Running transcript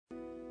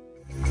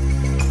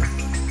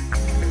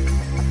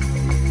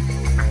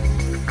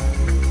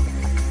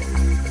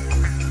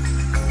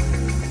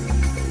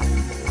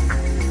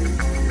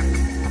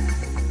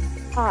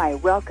Hi,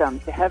 welcome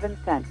to Heaven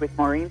Sent with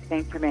Maureen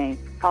St. Germain,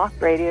 talk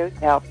radio to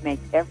help make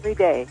every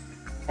day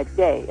a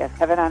day of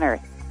heaven on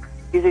earth.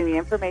 Using the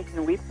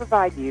information we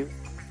provide you,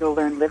 you'll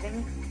learn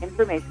living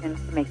information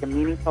to make a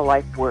meaningful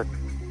life work.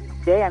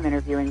 Today I'm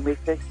interviewing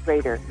Lisa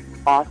Schrader,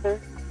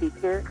 author,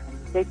 teacher,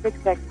 and sacred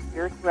sex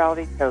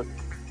spirituality coach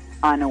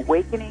on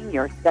awakening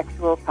your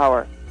sexual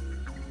power.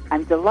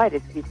 I'm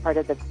delighted to be part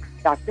of the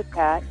Dr.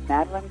 Pat and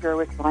Madeline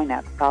Gerwitz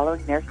lineup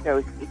following their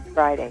shows each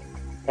Friday.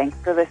 Thanks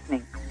for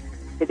listening.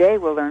 Today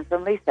we'll learn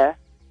from Lisa,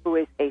 who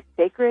is a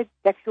sacred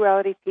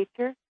sexuality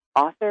teacher,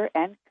 author,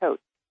 and coach,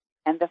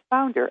 and the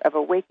founder of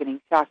Awakening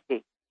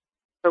Shakti.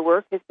 Her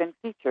work has been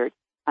featured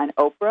on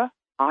Oprah,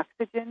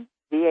 Oxygen,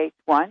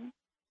 VH1.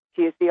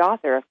 She is the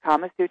author of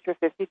Kama Sutra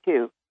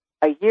 52,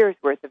 a year's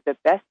worth of the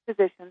best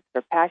positions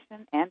for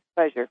passion and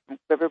pleasure from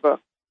Quiver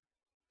Books.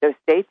 So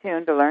stay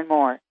tuned to learn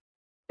more.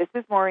 This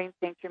is Maureen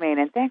St. Germain,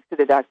 and thanks to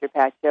the Dr.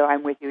 Pat Show,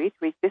 I'm with you each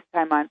week, this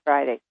time on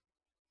Friday.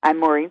 I'm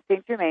Maureen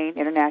St. Germain,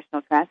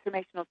 international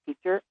transformational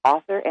teacher,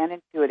 author, and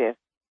intuitive.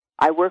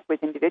 I work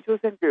with individuals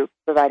and groups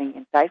providing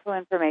insightful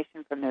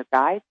information from their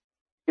guides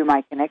through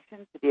my connection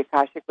to the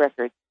Akashic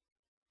Records.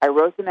 I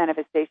wrote the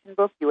manifestation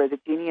book, You Are the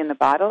Genie in the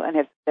Bottle, and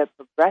have the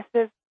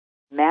progressive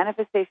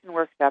manifestation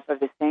workshop of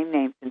the same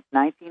name since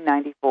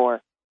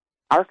 1994.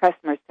 Our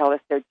customers tell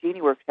us their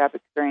Genie Workshop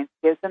experience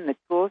gives them the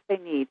tools they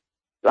need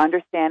to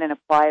understand and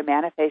apply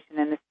manifestation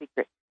and the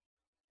secret.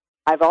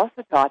 I've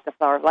also taught the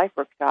Flower of Life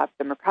workshop,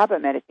 the Merkaba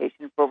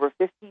meditation, for over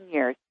 15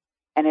 years,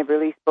 and have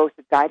released both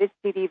a guided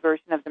CD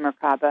version of the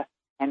Merkaba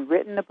and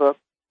written the book,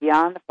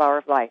 Beyond the Flower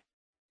of Life.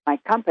 My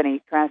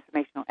company,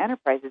 Transformational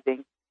Enterprises,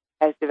 Inc.,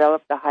 has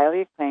developed the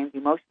highly acclaimed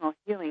emotional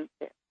healing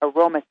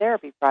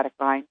aromatherapy product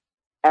line,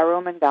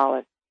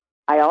 Aromandalas.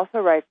 I also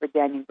write for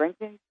Daniel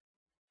Brinkley's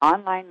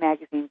online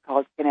magazine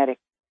called Kinetic.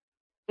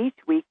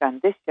 Each week on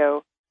this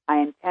show, I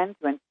intend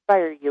to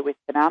inspire you with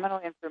phenomenal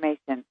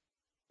information.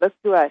 Look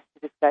to us to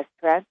discuss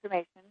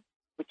transformation,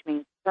 which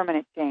means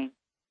permanent change,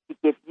 to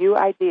give you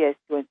ideas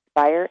to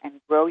inspire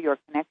and grow your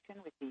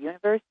connection with the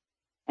universe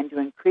and to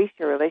increase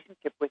your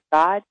relationship with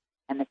God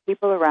and the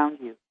people around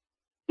you.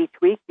 Each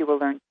week you will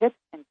learn tips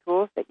and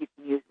tools that you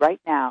can use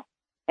right now,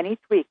 and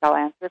each week I'll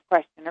answer a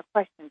question or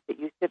questions that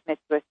you submit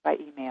to us by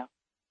email.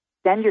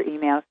 Send your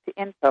emails to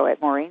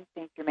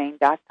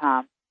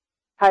info@maureenstgermain.com,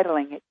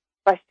 titling it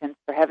Questions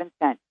for Heaven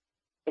Sent.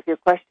 If your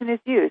question is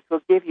used, we'll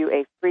give you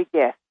a free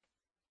gift.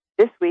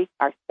 This week,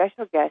 our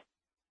special guest,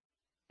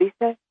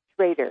 Lisa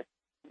Schrader,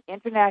 an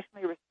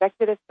internationally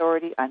respected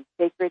authority on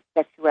sacred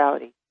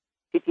sexuality.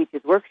 She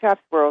teaches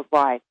workshops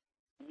worldwide.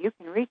 And you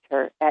can reach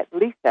her at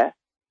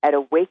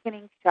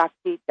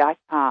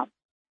lisa@awakeningshakti.com.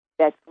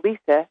 That's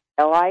Lisa,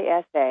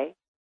 Lisa,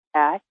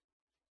 at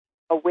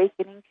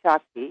Awakening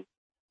Shakti,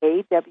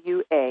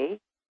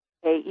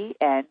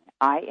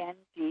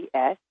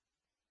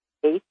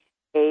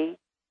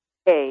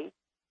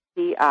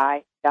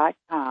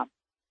 AwakeningShakti.com.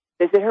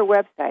 Visit her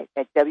website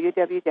at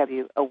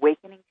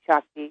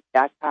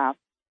www.awakeningshakti.com.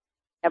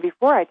 Now,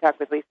 before I talk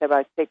with Lisa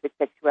about sacred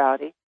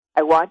sexuality,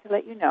 I want to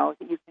let you know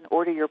that you can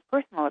order your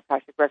personal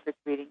Akashic Records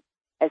reading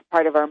as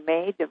part of our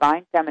May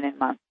Divine Feminine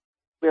Month.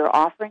 We are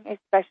offering a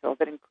special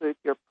that includes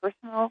your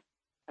personal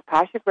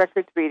Akashic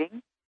Records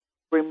reading,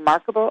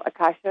 remarkable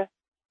Akasha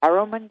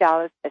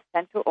Aromandalas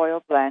essential oil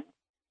blend,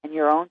 and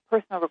your own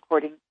personal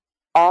recording,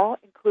 all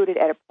included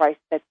at a price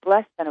that's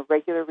less than a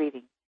regular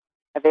reading.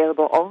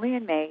 Available only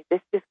in May,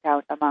 this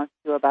discount amounts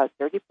to about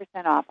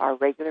 30% off our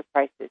regular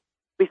prices.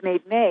 We've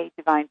made May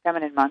Divine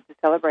Feminine Month to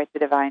celebrate the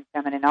Divine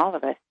Feminine in all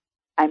of us.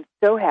 I'm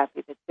so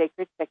happy that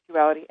sacred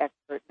sexuality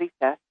expert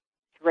Lisa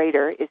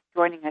Schrader is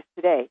joining us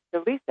today.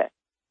 So, Lisa,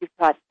 you've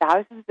taught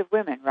thousands of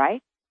women,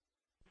 right?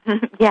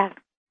 Yes.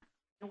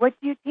 What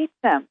do you teach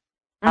them?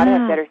 How to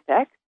have better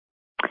sex?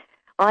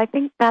 Well, I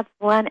think that's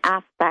one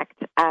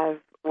aspect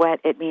of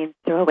what it means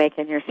to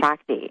awaken your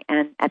Shakti,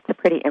 and it's a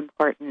pretty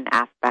important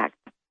aspect.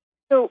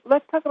 So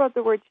let's talk about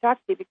the word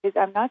Shakti, because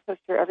I'm not so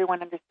sure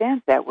everyone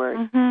understands that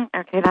word.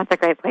 Okay, that's a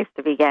great place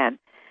to begin.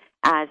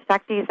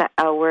 Shakti is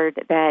a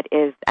word that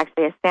is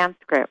actually a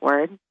Sanskrit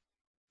word,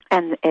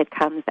 and it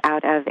comes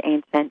out of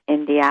ancient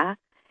India.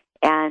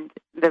 And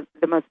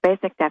the most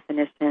basic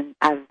definition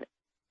of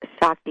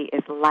Shakti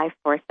is life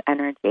force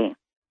energy.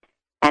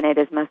 And it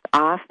is most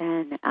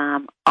often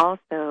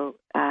also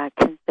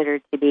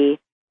considered to be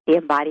the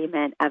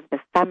embodiment of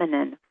the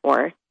feminine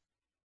force,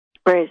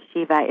 whereas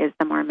Shiva is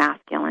the more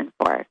masculine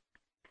force.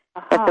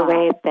 But the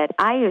way that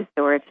I use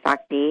the word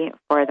Shakti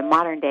for the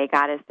modern-day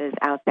goddesses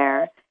out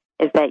there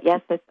is that, yes,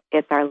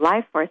 it's our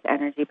life force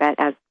energy, but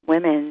as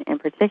women in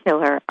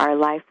particular, our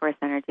life force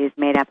energy is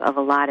made up of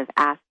a lot of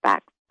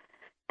aspects.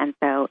 And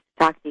so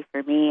Shakti,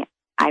 for me,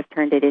 I've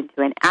turned it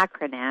into an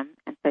acronym.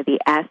 And so the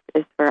S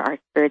is for our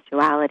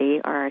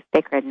spirituality or our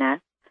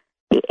sacredness.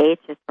 The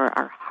H is for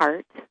our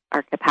heart,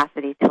 our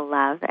capacity to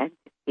love and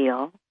to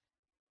feel.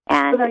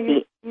 And so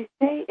you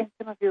say in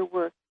some of your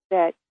work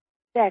that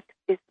sex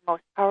is the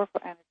most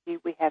powerful energy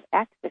we have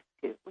access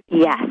to. What do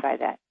you mean by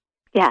that?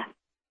 Yes.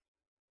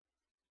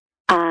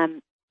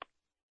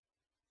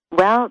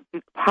 Well,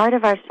 part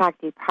of our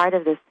Shakti, part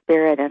of the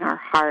spirit and our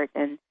heart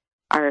and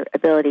our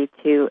ability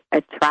to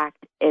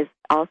attract is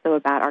also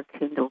about our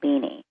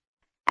Kundalini.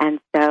 And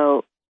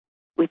so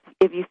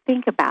if you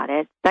think about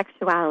it,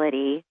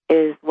 sexuality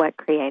is what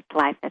creates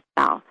life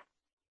itself.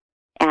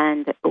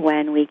 And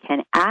when we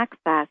can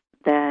access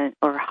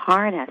or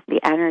harness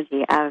the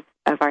energy of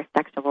our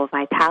sexual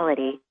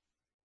vitality.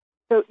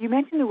 So you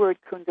mentioned the word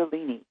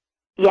Kundalini.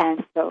 Yes.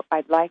 And so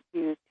I'd like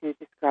you to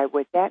describe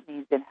what that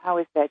means and how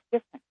is that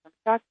different from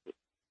Shakti?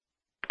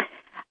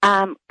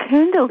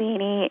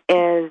 Kundalini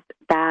is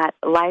that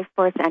life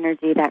force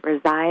energy that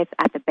resides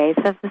at the base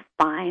of the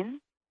spine,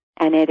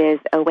 and it is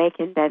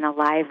awakened and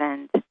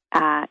alivened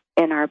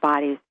in our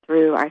bodies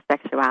through our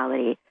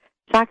sexuality.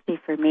 Shakti,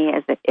 for me,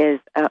 is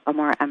a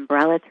more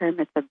umbrella term.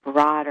 It's a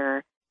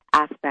broader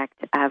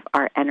aspect of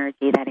our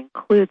energy that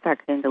includes our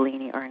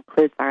Kundalini or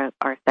includes our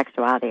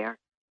sexuality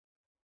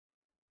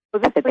well,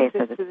 this at the base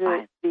brings of us the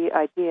spine. The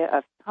idea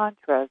of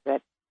Tantra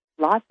that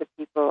lots of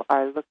people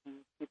are looking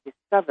to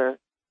discover.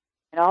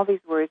 And all these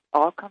words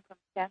all come from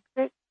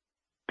Sanskrit?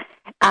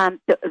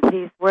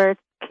 These words,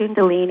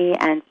 Kundalini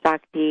and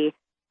Shakti,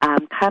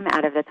 come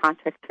out of the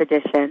Tantric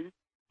tradition.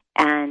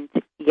 And,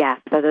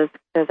 yes, so those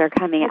are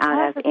coming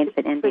out of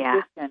ancient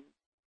India. Tradition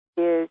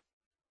is,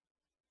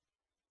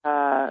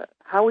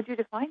 how would you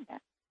define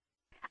that?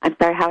 I'm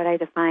sorry, how would I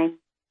define?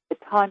 The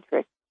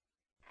Tantric.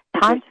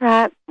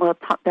 Tantra, well,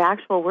 the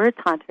actual word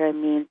Tantra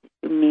means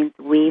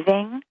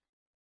weaving.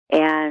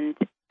 And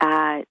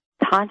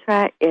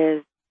Tantra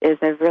is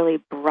a really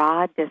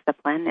broad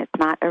discipline. It's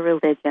not a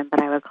religion,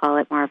 but I would call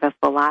it more of a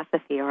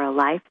philosophy or a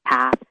life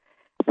path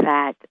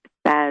that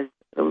says,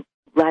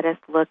 let us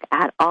look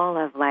at all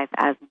of life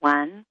as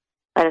one.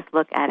 Let us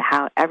look at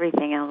how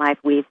everything in life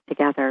weaves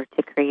together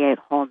to create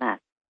wholeness,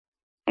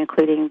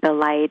 including the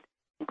light,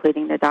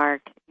 including the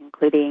dark,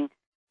 including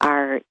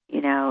our,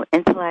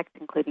 intellect,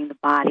 including the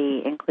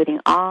body, including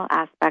all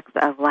aspects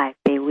of life.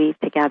 They weave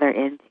together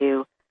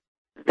into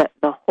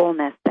the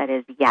wholeness that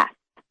is yes.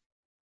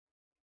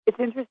 It's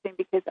interesting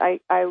because I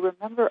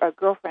remember a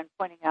girlfriend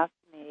pointing out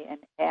to me an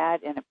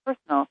ad in a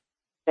personal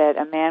that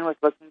a man was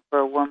looking for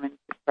a woman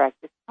to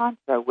practice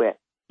Tantra with.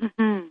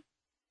 Mm-hmm.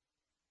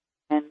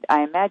 And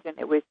I imagine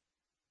it was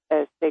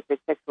a sacred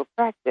sexual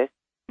practice,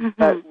 mm-hmm.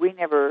 but we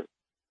never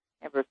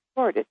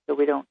explored it, so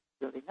we don't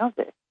really know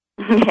this.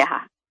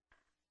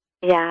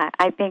 Yeah,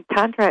 I think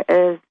Tantra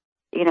is,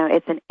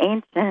 it's an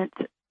ancient,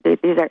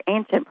 these are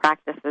ancient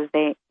practices.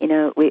 They,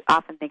 we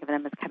often think of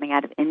them as coming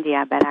out of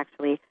India, but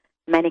actually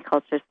many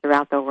cultures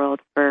throughout the world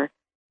for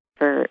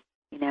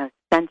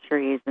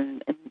centuries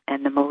and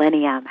the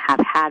millennium have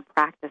had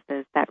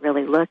practices that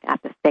really look at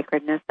the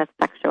sacredness of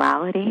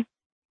sexuality.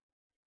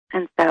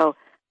 And so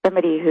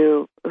somebody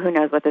who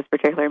knows what this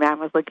particular man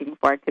was looking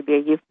for could be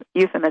a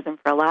euphemism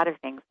for a lot of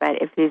things,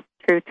 but if he's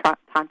a true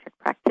tantric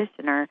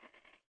practitioner,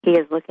 he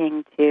is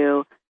looking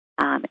to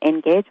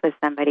engage with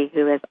somebody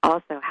who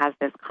also has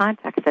this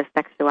context of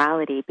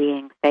sexuality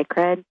being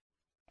sacred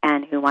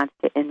and who wants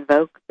to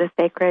invoke the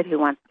sacred, who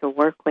wants to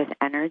work with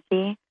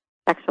energy,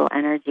 sexual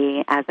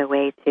energy, as a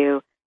way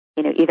to,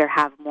 either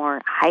have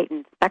more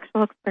heightened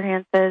sexual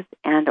experiences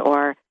and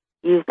or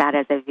use that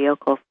as a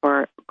vehicle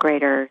for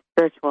greater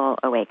spiritual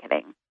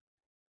awakening.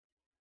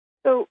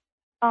 So,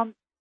 you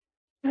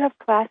have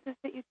classes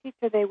that you teach?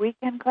 Are they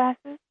weekend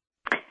classes?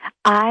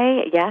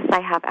 Yes,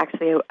 I have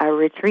actually a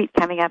retreat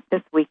coming up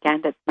this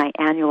weekend. It's my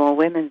annual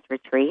women's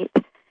retreat,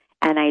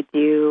 and I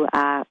do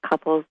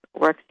couples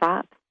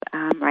workshops.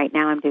 Right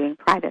now I'm doing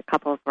private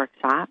couples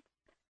workshops.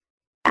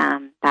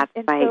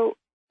 So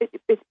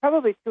it's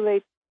probably too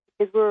late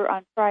because we're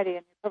on Friday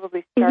and you're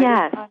probably starting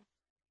on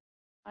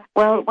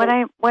Well, what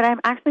I'm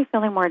actually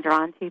feeling more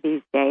drawn to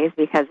these days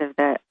because of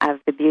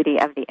the beauty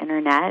of the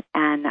internet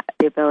and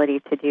the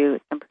ability to do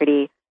some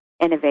pretty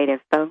innovative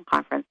phone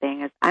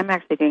conferencing is I'm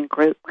actually doing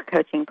group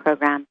coaching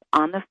programs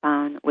on the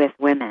phone with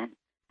women.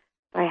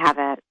 So I have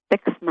a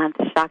 6-month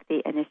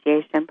Shakti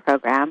initiation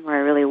program where I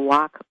really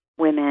walk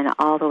women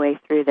all the way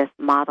through this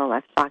model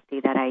of Shakti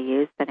that I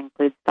use that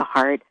includes the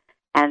heart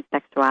and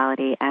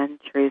sexuality and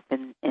truth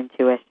and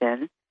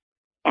intuition.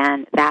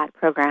 And that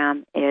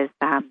program is,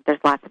 there's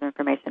lots of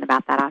information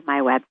about that on my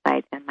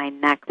website. And my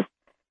next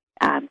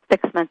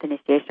 6-month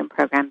initiation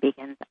program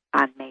begins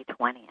on May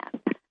 20th.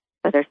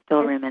 So there's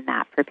still room in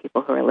that for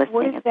people who are listening.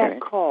 What is that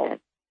called?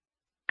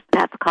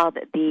 That's called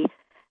the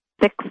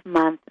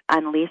 6-month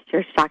Unleash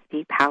Your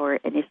Shakti Power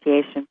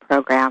Initiation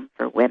Program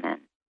for Women.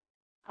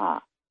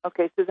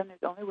 Okay, so then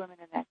there's only women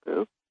in that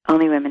group?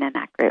 Only women in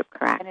that group,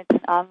 correct. And it's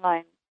an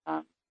online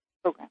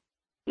program?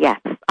 Yes,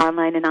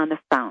 online and on the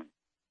phone.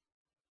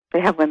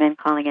 We have women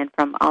calling in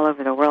from all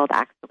over the world,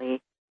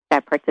 actually,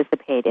 that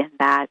participate in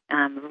that.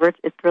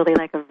 It's really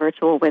like a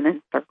virtual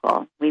women's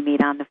circle. We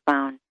meet on the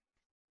phone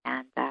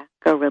and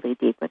go really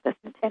deep with this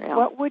material. And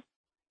what would,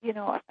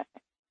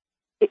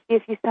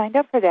 if you signed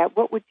up for that,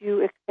 what would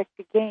you expect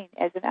to gain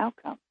as an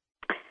outcome?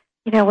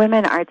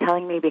 Women are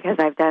telling me, because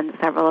I've done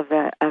several of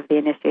the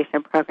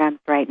initiation programs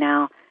right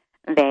now,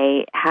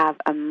 they have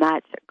a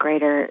much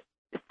greater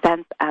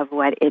sense of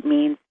what it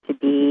means to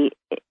be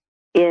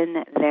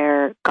in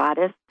their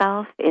goddess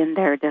self, in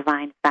their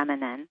divine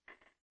feminine.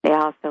 They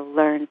also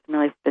learn some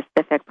really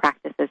specific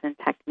practices and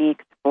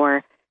techniques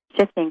for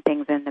shifting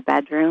things in the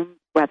bedroom,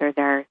 whether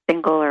they're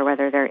single or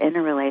whether they're in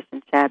a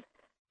relationship,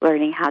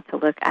 learning how to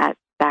look at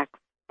sex,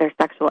 their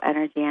sexual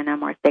energy in a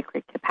more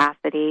sacred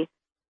capacity,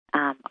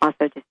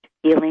 also just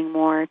feeling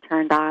more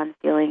turned on,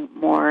 feeling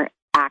more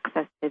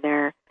access to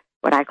their,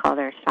 what I call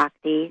their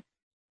Shakti.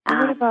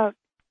 What about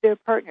their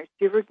partners?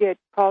 Do you ever get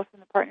calls from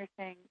the partner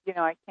saying,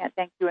 I can't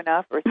thank you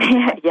enough? Or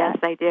something like Yes,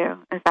 that? I do.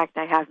 In fact,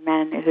 I have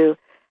men who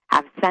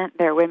have sent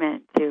their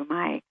women to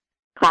my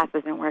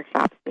classes and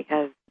workshops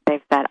because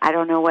they've said, I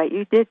don't know what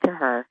you did to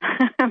her,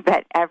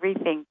 but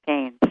everything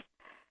changed.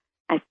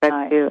 I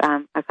spoke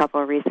to a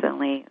couple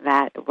recently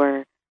that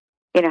were,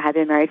 had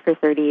been married for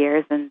 30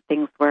 years and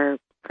things were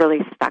really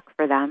stuck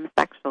for them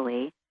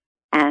sexually.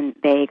 And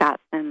they got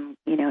some,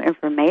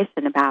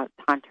 information about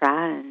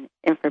Tantra and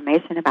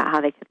information about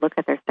how they could look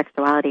at their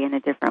sexuality in a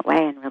different way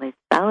and really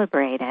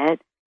celebrate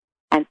it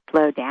and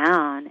slow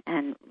down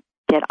and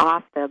get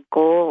off the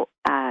goal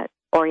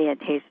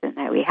orientation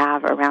that we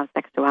have around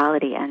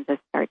sexuality and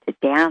just start to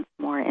dance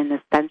more in the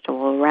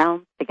sensual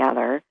realm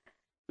together,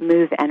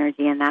 move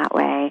energy in that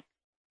way.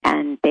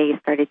 And they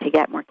started to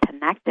get more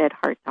connected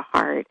heart to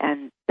heart,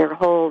 and their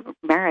whole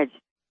marriage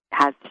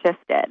has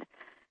shifted.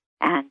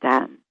 And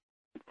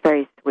it's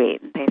very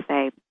sweet. And they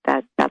say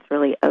that that's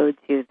really owed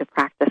to the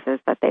practices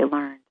that they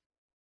learned.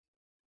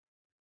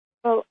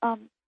 Well,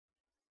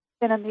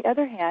 then on the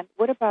other hand,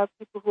 what about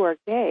people who are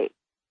gay?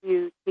 Do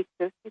you teach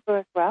those people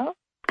as well?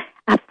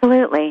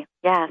 Absolutely.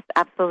 Yes,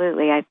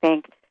 absolutely. I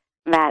think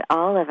that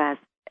all of us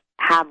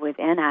have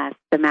within us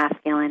the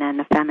masculine and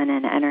the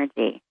feminine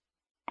energy.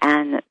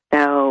 And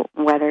so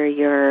whether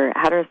you're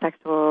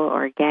heterosexual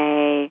or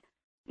gay,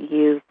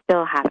 you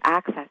still have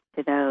access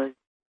to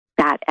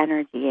that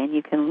energy, and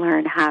you can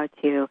learn how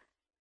to,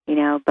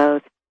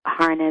 both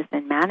harness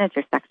and manage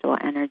your sexual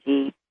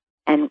energy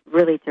and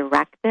really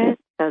direct it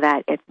so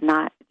that it's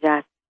not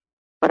just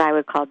what I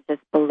would call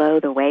just below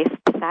the waist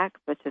sex,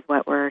 which is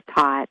what we're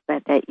taught,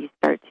 but that you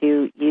start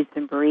to use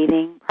some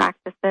breathing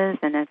practices.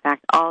 And in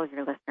fact, all of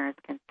your listeners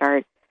can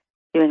start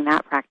doing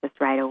that practice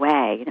right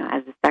away.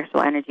 As the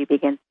sexual energy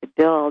begins to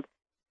build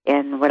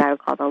in what I would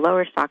call the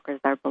lower chakras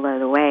that are below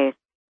the waist,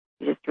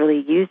 you just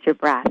really use your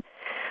breath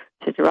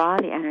to draw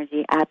the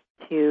energy up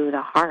to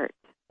the heart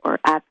or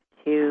up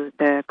to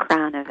the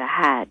crown of the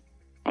head.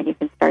 And you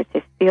can start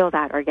to feel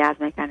that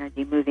orgasmic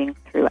energy moving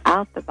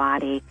throughout the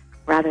body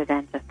rather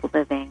than just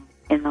living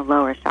in the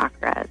lower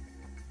chakras.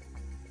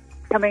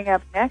 Coming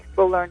up next,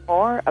 we'll learn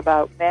more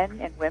about men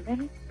and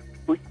women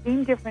who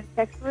seem different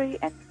sexually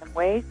and some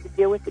ways to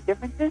deal with the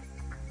differences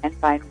and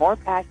find more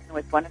passion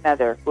with one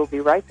another. We'll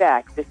be right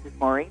back. This is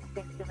Maureen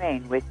St.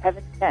 Germain with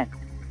Heaven Sent.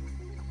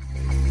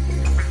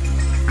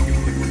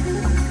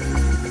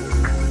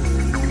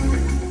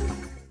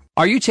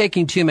 Are you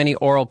taking too many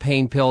oral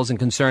pain pills and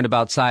concerned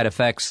about side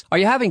effects? Are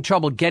you having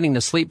trouble getting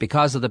to sleep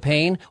because of the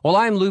pain? Well,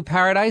 I'm Lou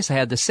Paradise. I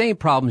had the same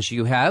problems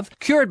you have.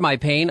 Cured my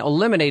pain,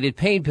 eliminated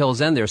pain pills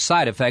and their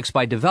side effects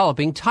by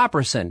developing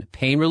Topricin,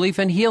 pain relief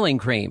and healing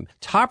cream.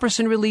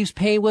 Topricin relieves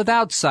pain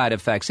without side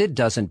effects. It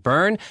doesn't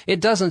burn, it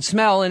doesn't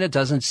smell, and it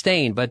doesn't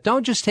stain. But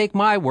don't just take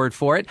my word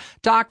for it.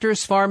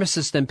 Doctors,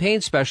 pharmacists, and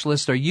pain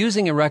specialists are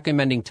using and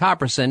recommending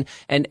Topricin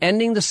and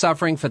ending the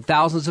suffering for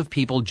thousands of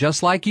people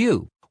just like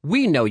you.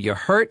 We know you're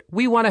hurt.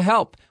 We want to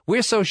help.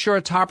 We're so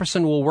sure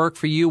Topricin will work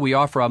for you, we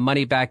offer a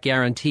money-back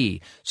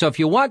guarantee. So if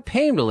you want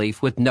pain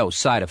relief with no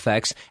side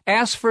effects,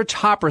 ask for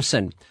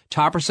Topricin.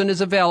 Topricin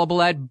is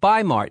available at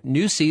Bi-Mart,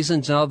 New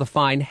Seasons, and other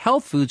fine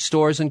health food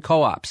stores and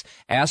co-ops.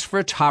 Ask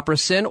for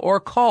Topricin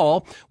or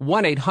call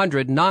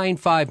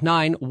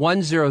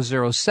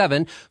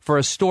 1-800-959-1007 for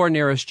a store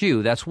nearest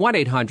you. That's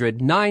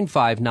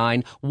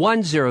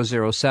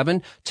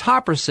 1-800-959-1007.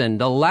 Topricin,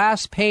 the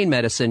last pain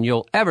medicine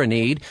you'll ever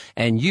need,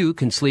 and you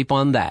can sleep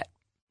on that.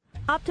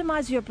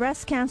 Optimize your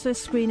breast cancer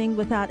screening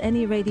without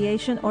any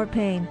radiation or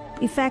pain.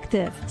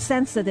 Effective,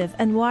 sensitive,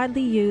 and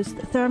widely used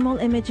thermal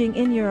imaging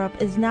in Europe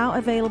is now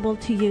available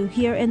to you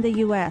here in the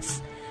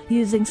U.S.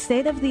 Using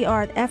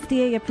state-of-the-art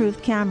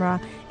FDA-approved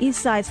camera,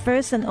 Eastside's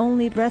first and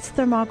only breast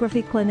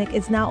thermography clinic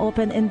is now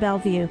open in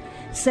Bellevue.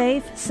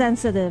 Safe,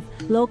 sensitive,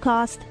 low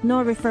cost,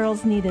 no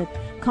referrals needed.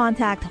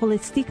 Contact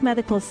Holistic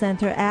Medical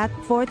Center at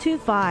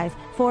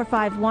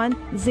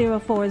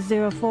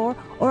 425-451-0404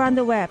 or on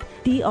the web,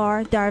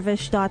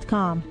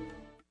 drdarvish.com.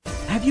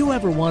 Have you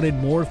ever wanted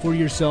more for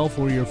yourself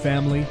or your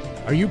family?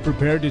 Are you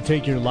prepared to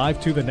take your life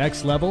to the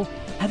next level?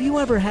 Have you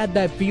ever had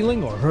that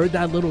feeling or heard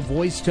that little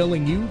voice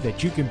telling you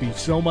that you can be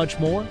so much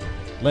more?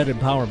 Let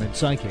empowerment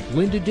psychic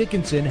Linda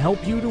Dickinson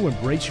help you to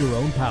embrace your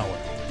own power.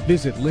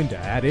 Visit Linda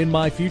at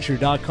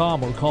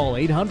InMyFuture.com or call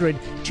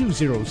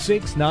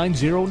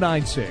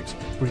 800-206-9096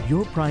 for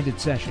your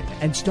private session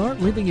and start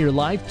living your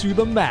life to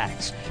the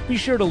max. Be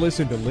sure to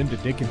listen to Linda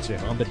Dickinson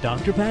on The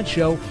Dr. Pat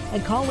Show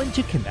and call in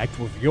to connect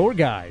with your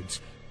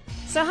guides.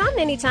 So how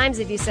many times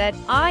have you said,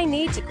 I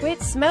need to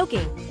quit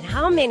smoking? And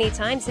how many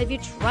times have you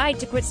tried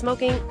to quit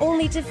smoking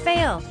only to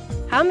fail?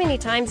 How many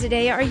times a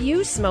day are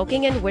you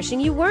smoking and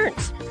wishing you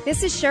weren't?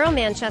 This is Cheryl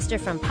Manchester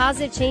from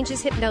Positive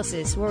Changes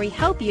Hypnosis, where we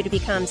help you to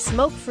become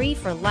smoke-free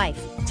for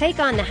life. Take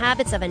on the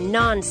habits of a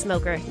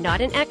non-smoker, not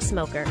an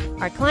ex-smoker.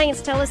 Our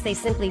clients tell us they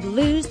simply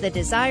lose the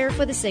desire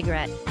for the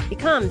cigarette,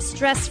 become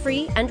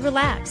stress-free and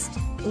relaxed,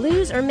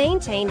 lose or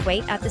maintain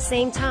weight at the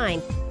same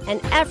time,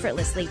 and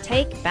effortlessly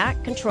take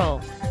back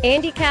control.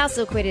 Andy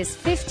Castle quit his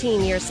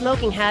 15-year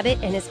smoking habit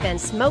and has been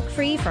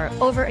smoke-free for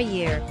over a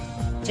year.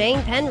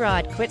 Jane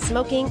Penrod quit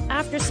smoking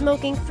after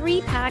smoking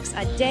 3 packs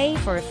a day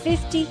for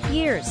 50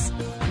 years.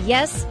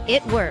 Yes,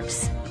 it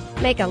works.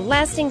 Make a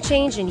lasting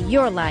change in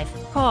your life.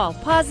 Call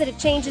Positive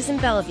Changes in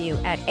Bellevue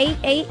at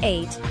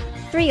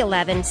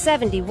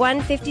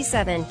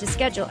 888-311-7157 to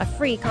schedule a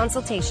free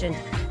consultation.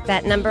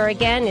 That number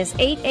again is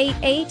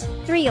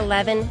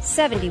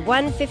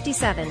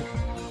 888-311-7157.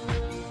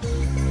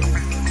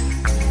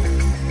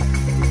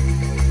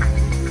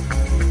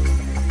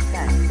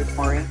 With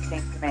Maureen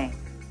St. Germain.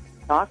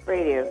 Talk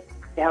radio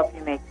to help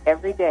you make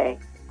every day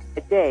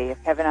a day of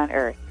heaven on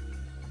earth.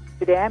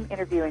 Today I'm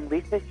interviewing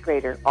Lisa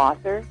Schrader,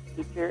 author,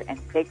 teacher, and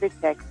sacred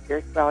sex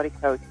spirituality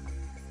coach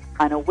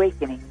on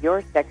awakening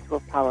your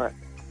sexual power.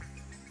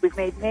 We've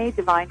made May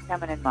Divine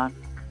Feminine Month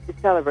to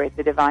celebrate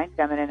the divine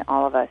feminine in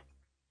all of us,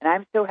 and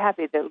I'm so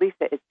happy that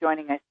Lisa is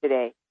joining us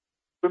today.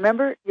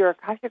 Remember your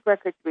Akashic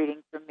Records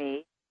readings from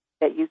me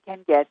that you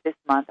can get this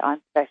month on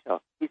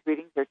special. These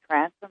readings are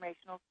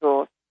transformational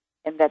tools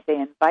in that they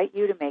invite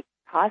you to make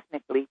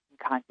cosmic leaps in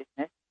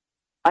consciousness,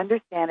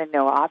 understand and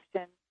know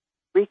options,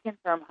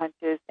 reconfirm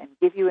hunches, and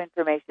give you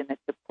information that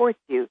supports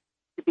you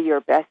to be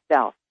your best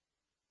self.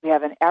 We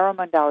have an Arrow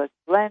Mandalas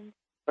blend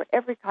for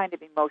every kind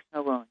of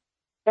emotional wound.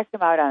 Check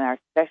them out on our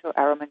special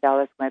Arrow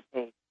Mandalas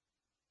webpage.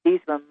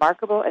 These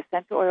remarkable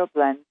essential oil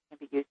blends can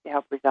be used to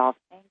help resolve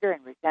anger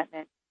and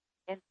resentment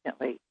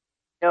instantly.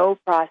 No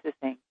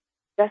processing,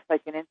 just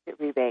like an instant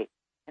rebate,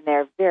 and they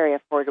are very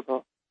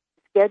affordable.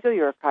 To schedule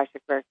your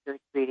Akashic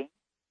Records reading,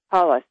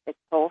 call us at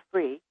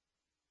toll-free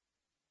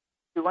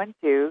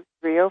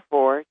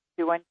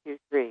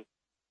 212-304-2123.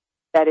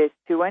 That is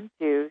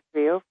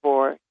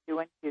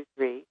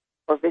 212-304-2123.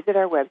 Or visit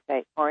our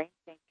website,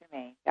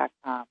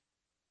 MaureenSt.Germain.com.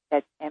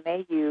 That's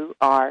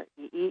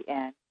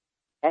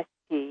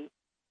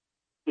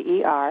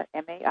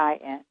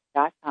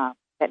MaureenStGermain.com.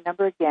 That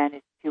number again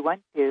is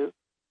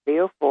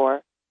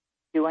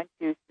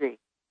 212-304-2123.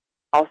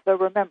 Also,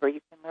 remember,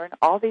 you can learn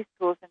all these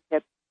tools and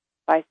tips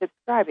by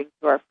subscribing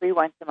to our free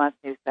once-a-month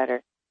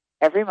newsletter.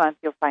 Every month,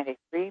 you'll find a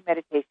free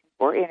meditation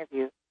or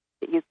interview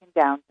that you can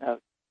download.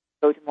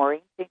 Go to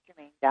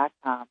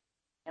MaureenStGermain.com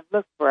and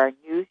look for our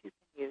News You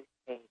Can Use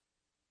page.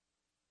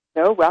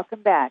 So,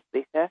 welcome back,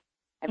 Lisa.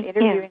 I'm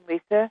interviewing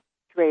Lisa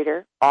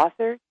Schrader,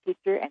 author,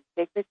 teacher, and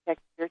sacred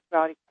sex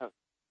spirituality coach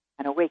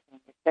on awakening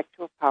your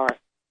sexual power.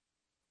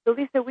 So,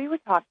 Lisa, we were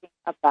talking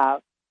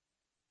about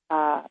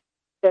the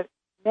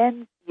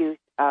men's use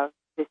of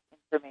this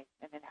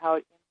information and how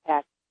it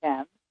impacts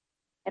them.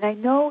 And I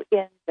know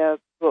in the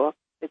book,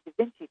 the Da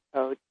Vinci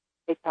Code,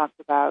 they talked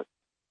about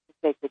the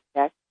sacred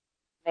text,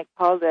 and they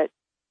called it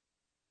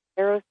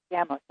Eros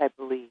Gamos, I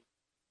believe.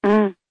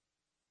 Mm.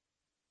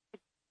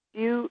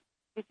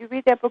 Did you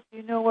read that book? Do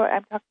you know what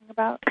I'm talking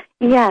about?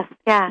 Yes.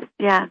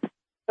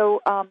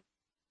 So,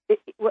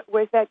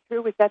 was that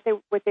true? Was that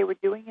what they were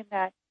doing in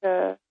that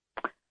part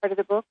of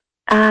the book?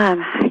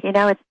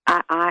 It's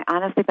I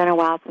honestly been a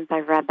while since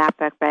I've read that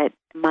book, but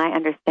my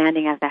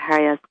understanding of the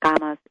Hieros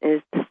Gamos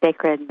is the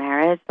sacred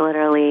marriage,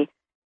 literally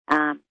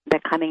the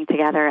coming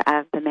together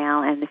of the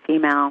male and the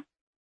female.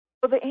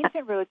 Well, the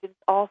ancient religions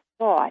all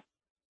thought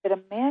that a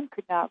man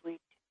could not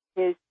reach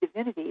his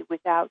divinity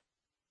without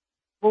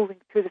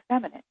moving through the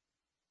feminine.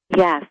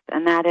 Yes,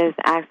 and that is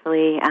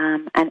actually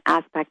an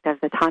aspect of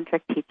the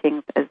tantric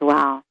teachings as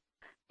well.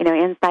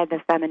 Inside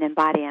the feminine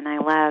body, and I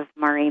love,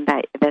 Maureen,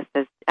 that this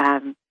is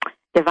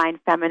Divine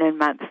Feminine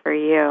Month for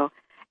you,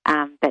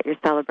 that you're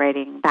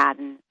celebrating that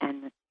and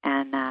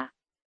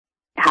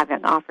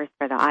having offers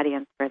for the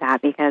audience for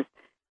that, because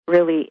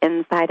really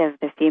inside of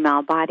the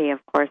female body,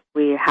 of course,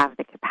 we have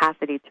the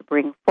capacity to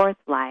bring forth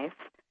life,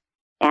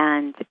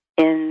 and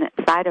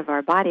inside of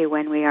our body,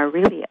 when we are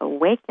really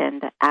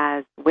awakened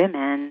as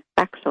women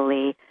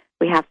sexually,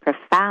 we have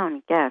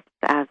profound gifts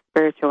of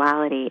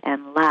spirituality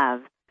and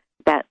love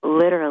that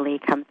literally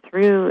come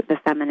through the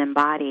feminine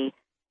body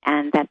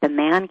and that the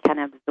man can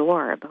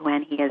absorb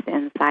when he is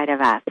inside of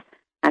us.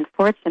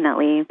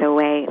 Unfortunately, the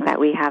way that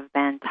we have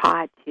been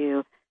taught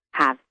to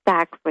have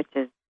sex, which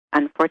is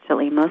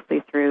unfortunately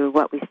mostly through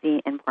what we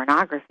see in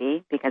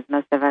pornography, because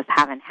most of us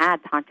haven't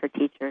had Tantra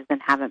teachers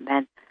and haven't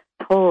been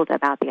told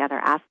about the other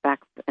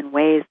aspects and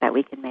ways that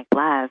we can make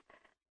love,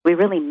 we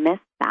really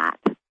miss that.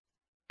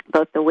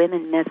 Both the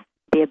women miss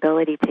the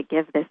ability to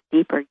give this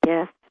deeper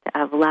gift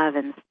of love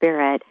and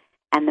spirit,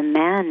 and the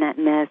men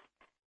miss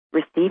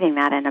receiving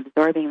that and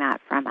absorbing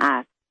that from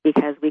us,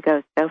 because we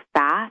go so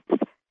fast,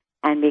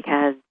 and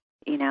because,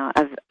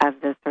 of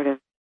the sort of,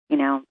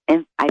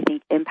 I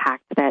think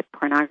impact that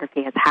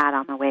pornography has had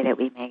on the way that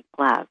we make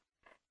love.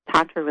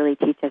 Tantra really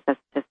teaches us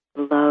to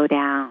slow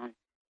down,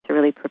 to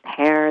really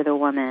prepare the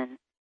woman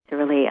to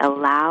really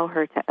allow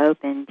her to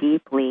open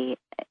deeply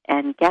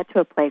and get to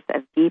a place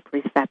of deep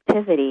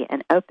receptivity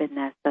and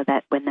openness so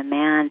that when the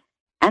man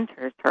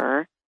enters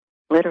her,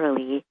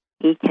 literally,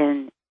 he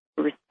can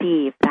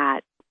receive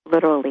that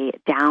literally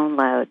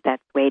download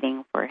that's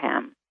waiting for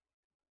him.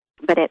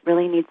 But it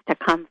really needs to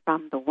come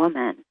from the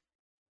woman.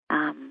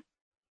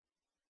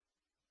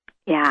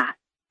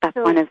 That's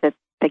one of the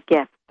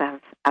gifts of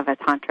a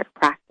tantric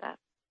practice.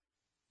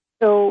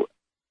 So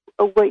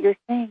what you're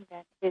saying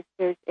then is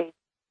there's a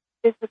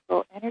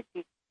physical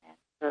energy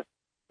transfer.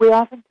 We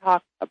often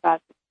talk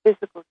about the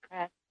physical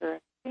transfer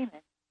of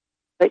semen,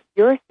 but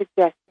you're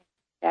suggesting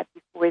that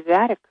before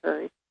that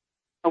occurs,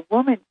 a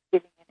woman's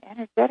giving an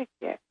energetic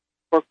gift,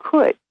 or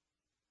could.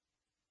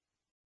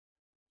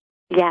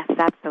 Yes,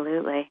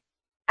 absolutely.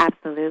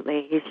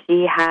 Absolutely.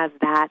 She has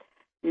that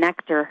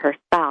nectar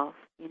herself,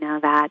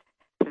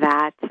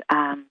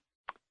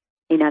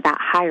 that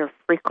higher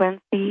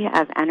frequency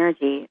of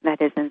energy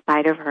that is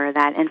inside of her,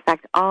 that in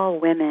fact all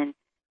women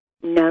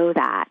know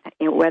that,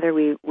 whether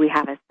we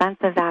have a sense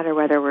of that or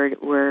whether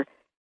we're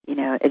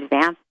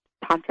advanced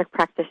tantric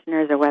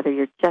practitioners or whether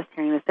you're just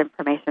hearing this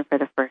information for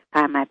the first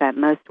time. I bet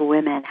most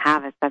women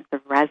have a sense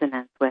of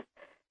resonance with,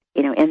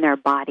 in their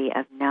body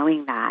of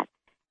knowing that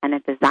and a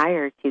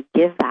desire to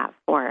give that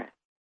forth.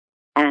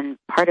 And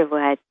part of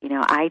what,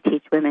 I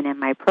teach women in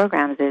my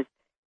programs is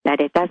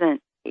that it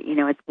doesn't,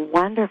 it's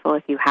wonderful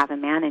if you have a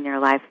man in your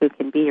life who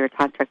can be your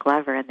tantric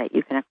lover and that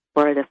you can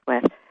explore this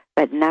with.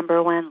 But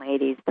number one,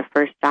 ladies, the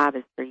first job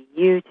is for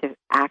you to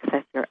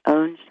access your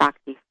own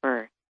Shakti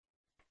first.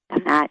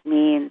 And that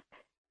means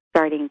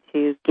starting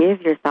to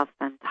give yourself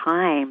some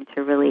time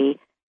to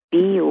really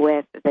be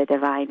with the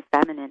divine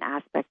feminine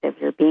aspect of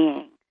your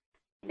being.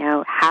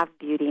 Have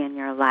beauty in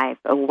your life,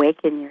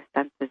 awaken your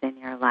senses in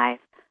your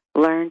life,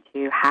 learn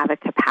to have a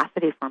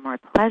capacity for more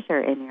pleasure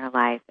in your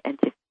life and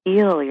to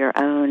feel your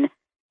own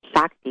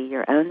Shakti,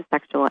 your own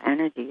sexual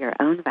energy, your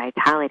own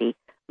vitality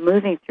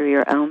moving through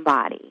your own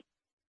body.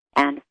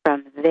 And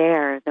from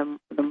there, the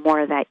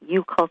more that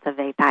you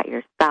cultivate that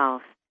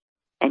yourself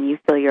and you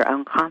feel your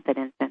own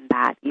confidence in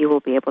that, you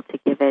will be able to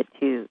give it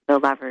to the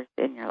lovers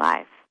in your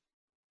life.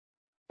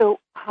 So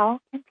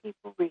how can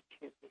people reach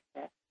you,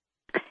 Lisa?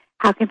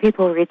 How can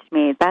people reach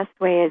me? Best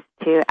way is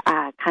to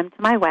come to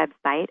my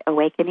website,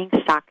 Awakening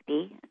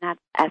Shakti, and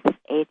that's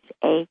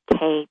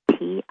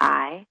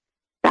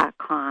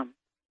SHAKTI.com.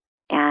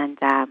 And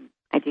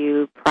I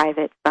do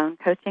private phone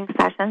coaching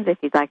sessions if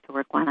you'd like to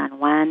work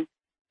one-on-one.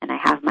 And I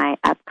have my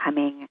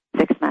upcoming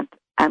 6-month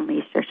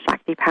Unleash Your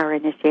Shakti Power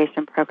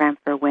Initiation program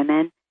for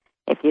women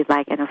if you'd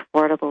like an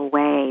affordable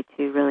way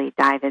to really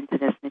dive into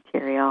this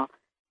material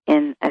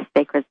in a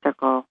sacred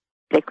virtual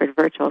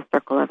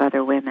circle of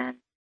other women.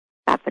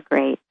 That's a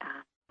great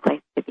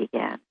place to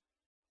begin.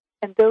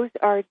 And those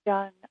are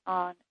done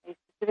on a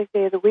specific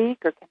day of the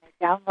week, or can they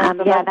download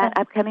them? Yeah, that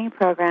upcoming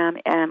program,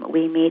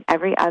 we meet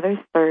every other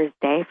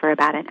Thursday for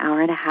about an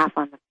hour and a half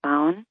on the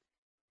phone,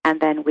 and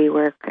then we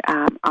work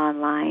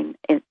online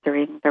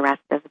during the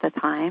rest of the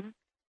time.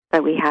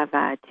 But we have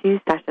 2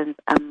 sessions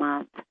a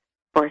month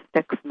for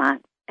 6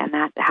 months, and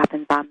that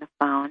happens on the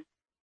phone.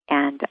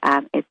 And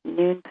it's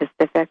noon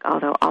Pacific,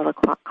 although all the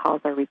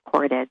calls are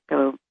recorded.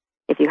 So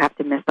if you have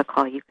to miss a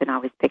call, you can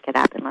always pick it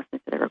up and listen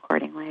to the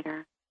recording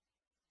later.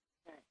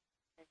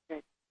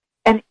 Good.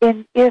 And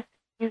if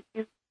you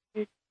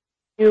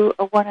do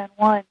a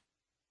one-on-one,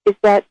 is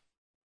that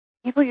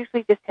people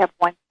usually just have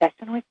one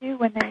session with you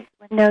when they?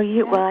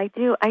 Well, I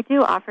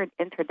do offer an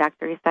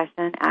introductory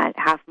session at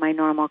half my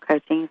normal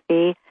coaching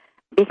fee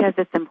because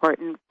it's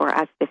important for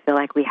us to feel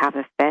like we have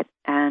a fit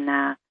and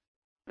that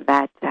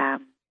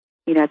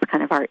it's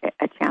kind of a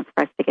chance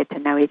for us to get to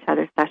know each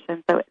other's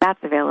session. So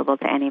that's available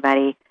to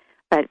anybody.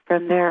 But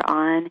from there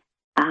on,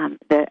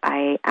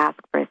 I ask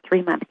for a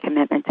 3-month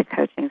commitment to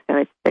coaching. So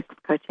it's 6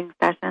 coaching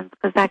sessions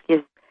because that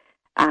gives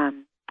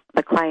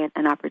the client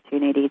an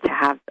opportunity to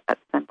have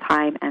some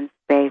time and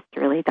space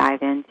to really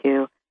dive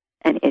into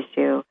an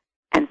issue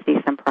and see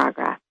some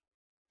progress.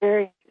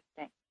 Very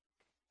interesting.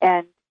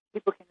 And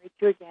people can reach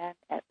you again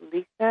at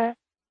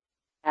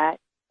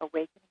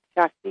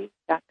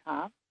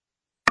Lisa@awakeningshakti.com,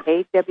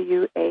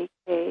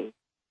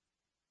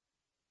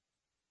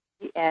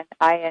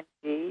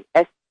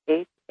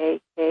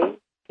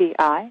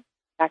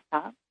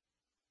 AWAKENINGSHAKTI.com.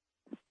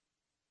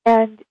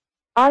 And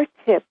our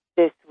tip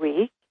this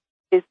week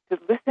is to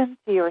listen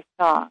to your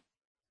song.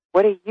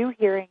 What are you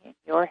hearing in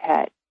your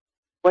head?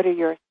 What are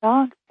your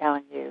songs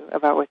telling you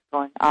about what's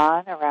going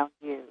on around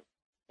you?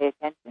 Pay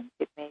attention.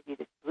 It may be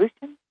the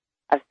solution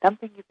of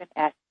something you've been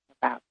asking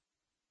about.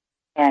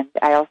 And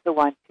I also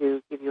want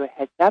to give you a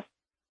heads up.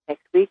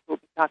 Next week, we'll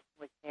be talking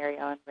with Mary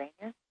Ellen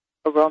Rayner,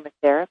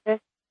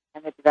 aromatherapist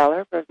and the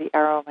developer of the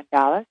Arrow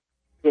Mandalas,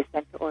 the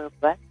essential oil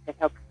blend that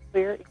helps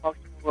clear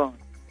emotional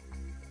wounds.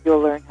 You'll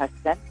learn how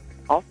scent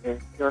can alter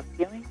your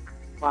feelings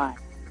and why.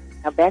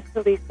 Now back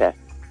to Lisa,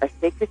 our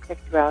sacred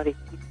sexuality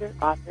teacher,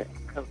 author,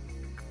 and coach.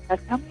 Now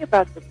tell me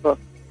about the book.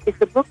 Is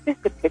the book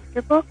just a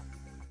picture book?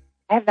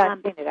 I have not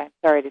seen it, I'm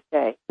sorry to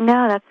say.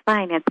 No, that's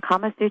fine. It's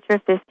Kama Sutra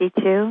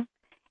 52,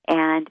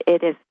 and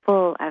it is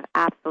full of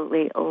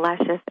absolutely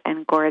luscious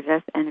and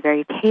gorgeous and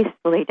very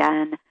tastefully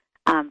done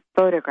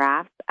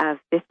photographs of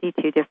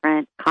 52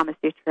 different Kama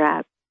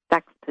Sutra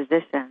sex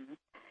positions.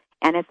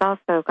 And it's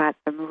also got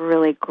some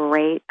really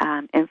great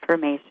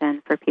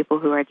information for people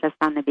who are just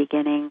on the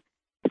beginning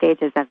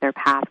stages of their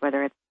path,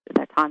 whether it's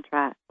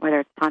Tantra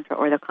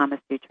or the Kama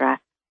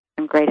Sutra.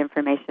 Some great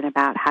information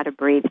about how to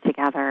breathe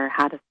together,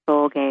 how to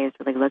soul gaze,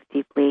 really look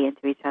deeply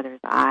into each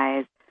other's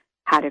eyes,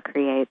 how to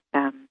create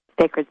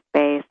sacred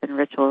space and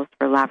rituals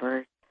for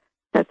lovers.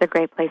 So it's a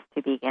great place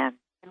to begin.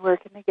 And where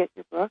can they get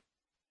your book?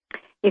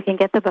 You can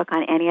get the book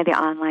on any of the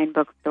online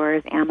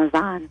bookstores,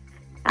 Amazon,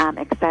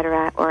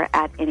 etc., or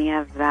at any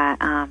of the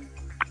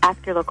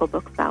ask your local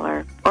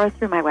bookseller, or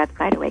through my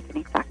website,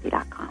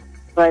 awakeningshakti.com.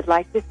 Well, I'd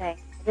like to thank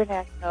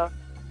international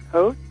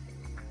coach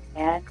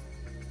and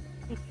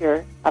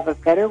teacher of a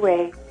better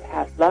way to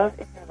have love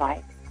in your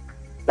life.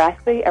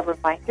 Lastly, a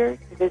reminder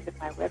to visit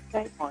my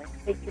website,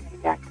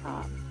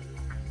 MaureenSaintGermain.com.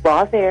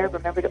 While there,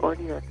 remember to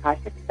order your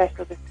Akashic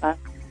Special this month,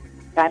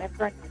 sign up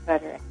for a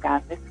newsletter, and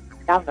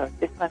download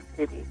this month's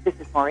freebie. This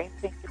is Maureen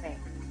St. Germain,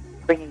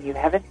 bringing you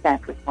Heaven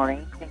Sent with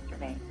Maureen St.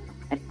 Germain.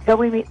 Until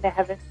we meet in the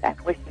heavens, I'm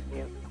wishing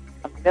you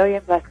a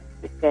million blessings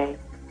this day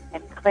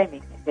and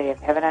claiming a day of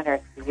heaven on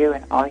earth for you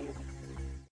and all you